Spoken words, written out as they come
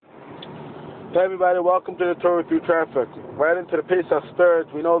Hey everybody, welcome to the Torah Through Traffic. Right into the Pesach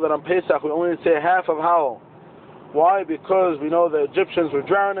spirit. We know that on Pesach we only say half of Hallel. Why? Because we know the Egyptians were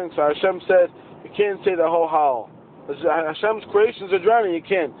drowning, so Hashem said you can't say the whole Hallel. Hashem's creations are drowning, you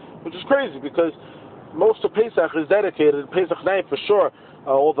can't. Which is crazy because most of Pesach is dedicated, Pesach night for sure,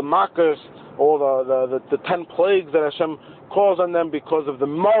 all the Makkos, all the 10 plagues that Hashem calls on them because of the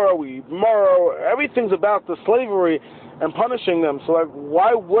Morrow, everything's about the slavery and punishing them. So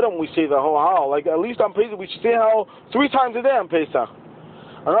why wouldn't we say the whole Hallel? At least on Pesach we should say Hallel 3 times a day on Pesach.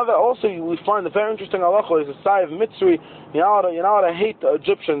 Another, also we find the very interesting halacha is a Sai of Mitzri. You're not allowed to hate the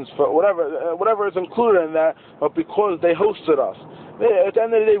Egyptians for whatever is included in that, but because they hosted us. At the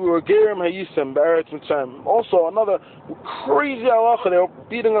end of the day, we were Gerim Hayisim, Be'eretz Mitzrayim. Also, another crazy halacha, they were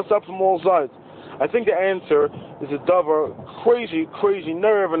beating us up from all sides. I think the answer is a davar, crazy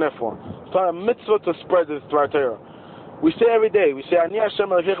nerve and effort. It's not a mitzvah to spread this Torah. We say every day, we say, Ani Hashem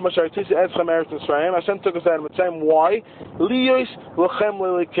Elokeichem asher hotziusi etzchem me'eretz Mitzrayim. Hashem took us out of Mitzrayim. Why? Liyos lochem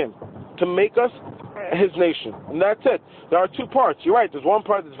le'elikim. To make us His nation. And that's it. There are 2 parts. You're right, there's one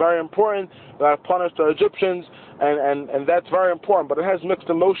part that's very important, that punished the Egyptians, and that's very important, but it has mixed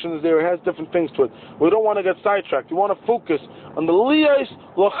emotions there, it has different things to it. We don't want to get sidetracked. We want to focus on the Liyos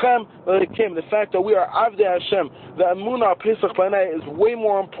lochem le'elikim, the fact that we are Avdei Hashem. The Emunah Pesach B'nai is way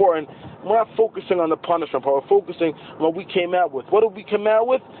more important. We're not focusing on the punishment part, we're focusing on what we came out with. What did we come out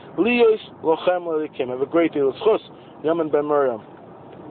with? Liyos lochem le'elikim. Have a great day. L'schus, Yamin Ben Miriam.